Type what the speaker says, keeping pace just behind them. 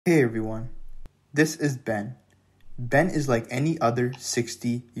Hey everyone, this is Ben. Ben is like any other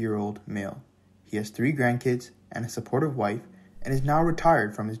 60-year-old male. He has 3 grandkids and a supportive wife and is now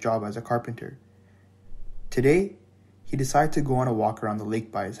retired from his job as a carpenter. Today, he decided to go on a walk around the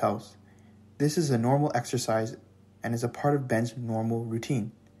lake by his house. This is a normal exercise and is a part of Ben's normal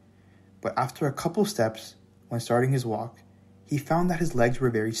routine. But after a couple steps, when starting his walk, he found that his legs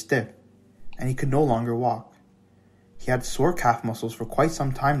were very stiff and he could no longer walk. He had sore calf muscles for quite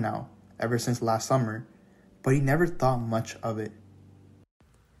some time now, ever since last summer, but he never thought much of it.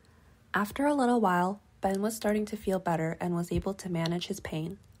 After a little while, Ben was starting to feel better and was able to manage his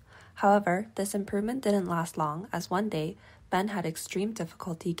pain. However, this improvement didn't last long, as one day, Ben had extreme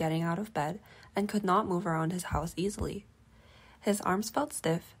difficulty getting out of bed and could not move around his house easily. His arms felt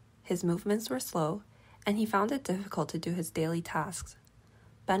stiff, his movements were slow, and he found it difficult to do his daily tasks.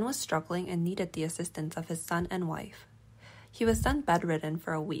 Ben was struggling and needed the assistance of his son and wife. He was then bedridden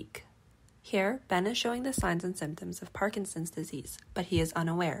for a week. Here, Ben is showing the signs and symptoms of Parkinson's disease, but he is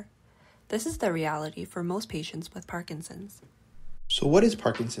unaware. This is the reality for most patients with Parkinson's. So what is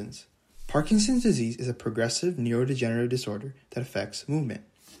Parkinson's? Parkinson's disease is a progressive neurodegenerative disorder that affects movement.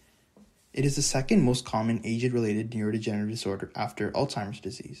 It is the second most common age-related neurodegenerative disorder after Alzheimer's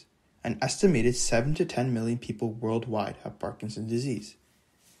disease. An estimated 7 to 10 million people worldwide have Parkinson's disease.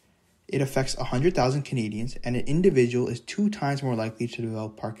 It affects 100,000 Canadians, and an individual is 2 times more likely to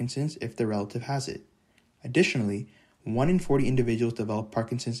develop Parkinson's if their relative has it. Additionally, 1 in 40 individuals develop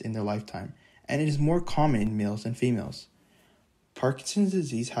Parkinson's in their lifetime, and it is more common in males than females. Parkinson's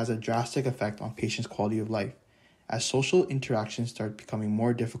disease has a drastic effect on patients' quality of life, as social interactions start becoming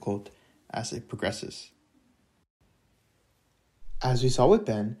more difficult as it progresses. As we saw with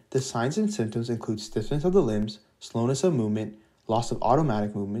Ben, the signs and symptoms include stiffness of the limbs, slowness of movement, loss of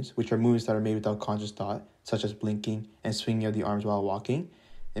automatic movements, which are movements that are made without conscious thought, such as blinking and swinging of the arms while walking,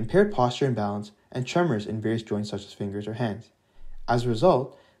 impaired posture and balance, and tremors in various joints such as fingers or hands. As a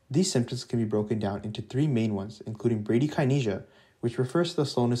result, these symptoms can be broken down into 3 main ones, including bradykinesia, which refers to the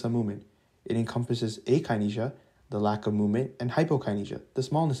slowness of movement. It encompasses akinesia, the lack of movement, and hypokinesia, the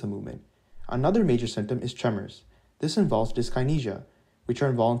smallness of movement. Another major symptom is tremors. This involves dyskinesia, which are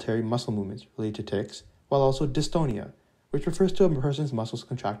involuntary muscle movements related to tics, while also dystonia, which refers to a person's muscles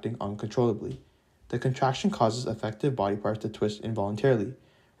contracting uncontrollably. The contraction causes affected body parts to twist involuntarily,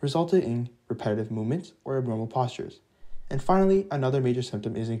 resulting in repetitive movements or abnormal postures. And finally, another major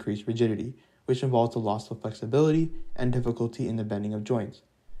symptom is increased rigidity, which involves the loss of flexibility and difficulty in the bending of joints.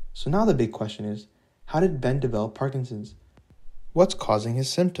 So now the big question is, how did Ben develop Parkinson's? What's causing his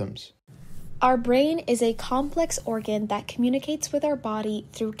symptoms? Our brain is a complex organ that communicates with our body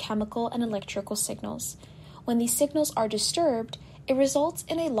through chemical and electrical signals. When these signals are disturbed, it results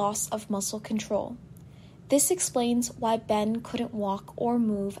in a loss of muscle control. This explains why Ben couldn't walk or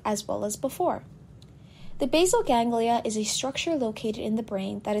move as well as before. The basal ganglia is a structure located in the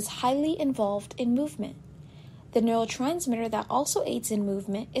brain that is highly involved in movement. The neurotransmitter that also aids in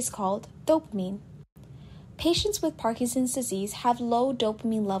movement is called dopamine. Patients with Parkinson's disease have low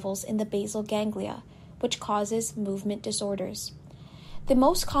dopamine levels in the basal ganglia, which causes movement disorders. The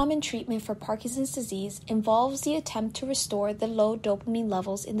most common treatment for Parkinson's disease involves the attempt to restore the low dopamine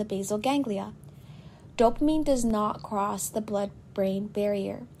levels in the basal ganglia. Dopamine does not cross the blood-brain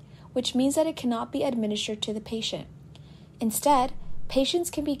barrier, which means that it cannot be administered to the patient. Instead, patients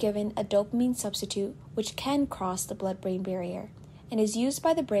can be given a dopamine substitute which can cross the blood-brain barrier and is used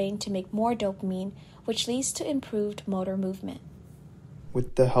by the brain to make more dopamine, which leads to improved motor movement.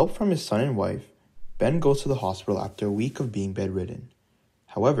 With the help from his son and wife, Ben goes to the hospital after a week of being bedridden.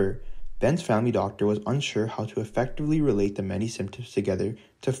 However, Ben's family doctor was unsure how to effectively relate the many symptoms together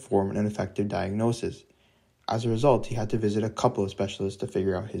to form an effective diagnosis. As a result, he had to visit a couple of specialists to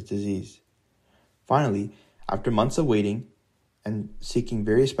figure out his disease. Finally, after months of waiting and seeking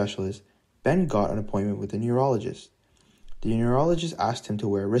various specialists, Ben got an appointment with a neurologist. The neurologist asked him to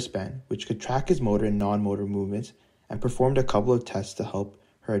wear a wristband, which could track his motor and non-motor movements, and performed a couple of tests to help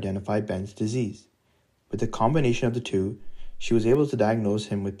her identify Ben's disease. With the combination of the two, she was able to diagnose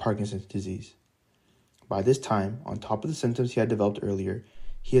him with Parkinson's disease. By this time, on top of the symptoms he had developed earlier,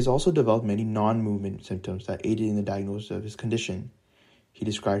 he has also developed many non-movement symptoms that aided in the diagnosis of his condition. He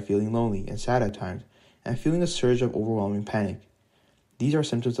described feeling lonely and sad at times, and feeling a surge of overwhelming panic. These are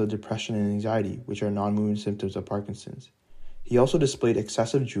symptoms of depression and anxiety, which are non-movement symptoms of Parkinson's. He also displayed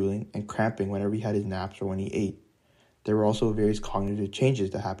excessive drooling and cramping whenever he had his naps or when he ate. There were also various cognitive changes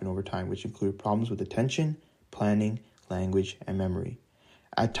that happened over time, which included problems with attention, planning, language, and memory.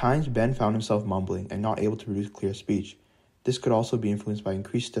 At times, Ben found himself mumbling and not able to produce clear speech. This could also be influenced by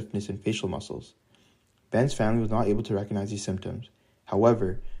increased stiffness in facial muscles. Ben's family was not able to recognize these symptoms.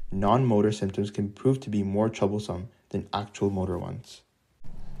 However, non-motor symptoms can prove to be more troublesome than actual motor ones.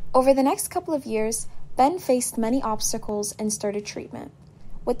 Over the next couple of years, Ben faced many obstacles and started treatment.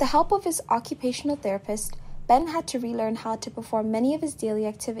 With the help of his occupational therapist, Ben had to relearn how to perform many of his daily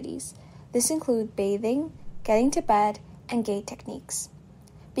activities. This include bathing, getting to bed, and gait techniques.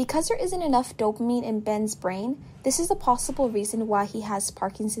 Because there isn't enough dopamine in Ben's brain, this is a possible reason why he has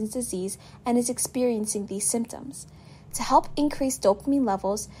Parkinson's disease and is experiencing these symptoms. To help increase dopamine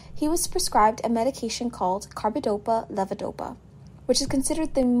levels, he was prescribed a medication called carbidopa-levodopa, which is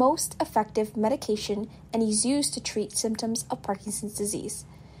considered the most effective medication and is used to treat symptoms of Parkinson's disease.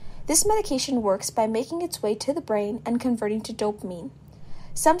 This medication works by making its way to the brain and converting to dopamine.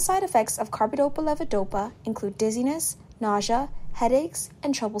 Some side effects of carbidopa-levodopa include dizziness, nausea, headaches,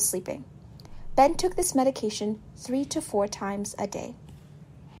 and trouble sleeping. Ben took this medication 3 to 4 times a day.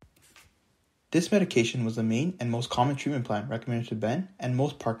 This medication was the main and most common treatment plan recommended to Ben and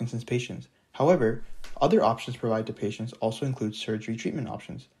most Parkinson's patients. However, other options provided to patients also include surgery treatment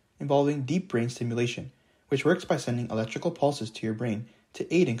options involving deep brain stimulation, which works by sending electrical pulses to your brain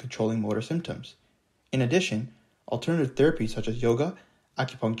to aid in controlling motor symptoms. In addition, alternative therapies such as yoga,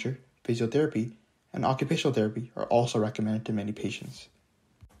 acupuncture, physiotherapy, and occupational therapy are also recommended to many patients.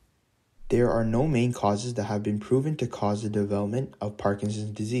 There are no main causes that have been proven to cause the development of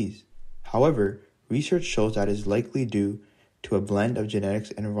Parkinson's disease. However, research shows that it is likely due to a blend of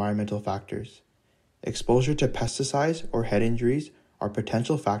genetics and environmental factors. Exposure to pesticides or head injuries are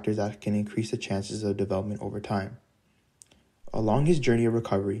potential factors that can increase the chances of development over time. Along his journey of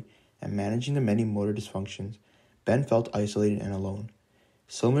recovery and managing the many motor dysfunctions, Ben felt isolated and alone.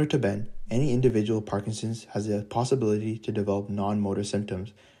 Similar to Ben, any individual with Parkinson's has the possibility to develop non-motor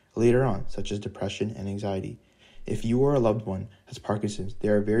symptoms later on, such as depression and anxiety. If you or a loved one has Parkinson's,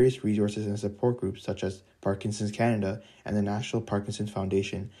 there are various resources and support groups such as Parkinson's Canada and the National Parkinson's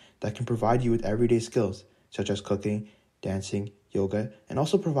Foundation that can provide you with everyday skills such as cooking, dancing, yoga, and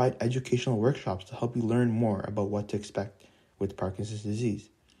also provide educational workshops to help you learn more about what to expect with Parkinson's disease.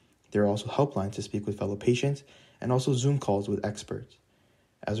 There are also helplines to speak with fellow patients and also Zoom calls with experts.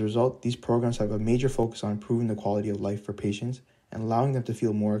 As a result, these programs have a major focus on improving the quality of life for patients and allowing them to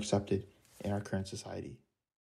feel more accepted in our current society.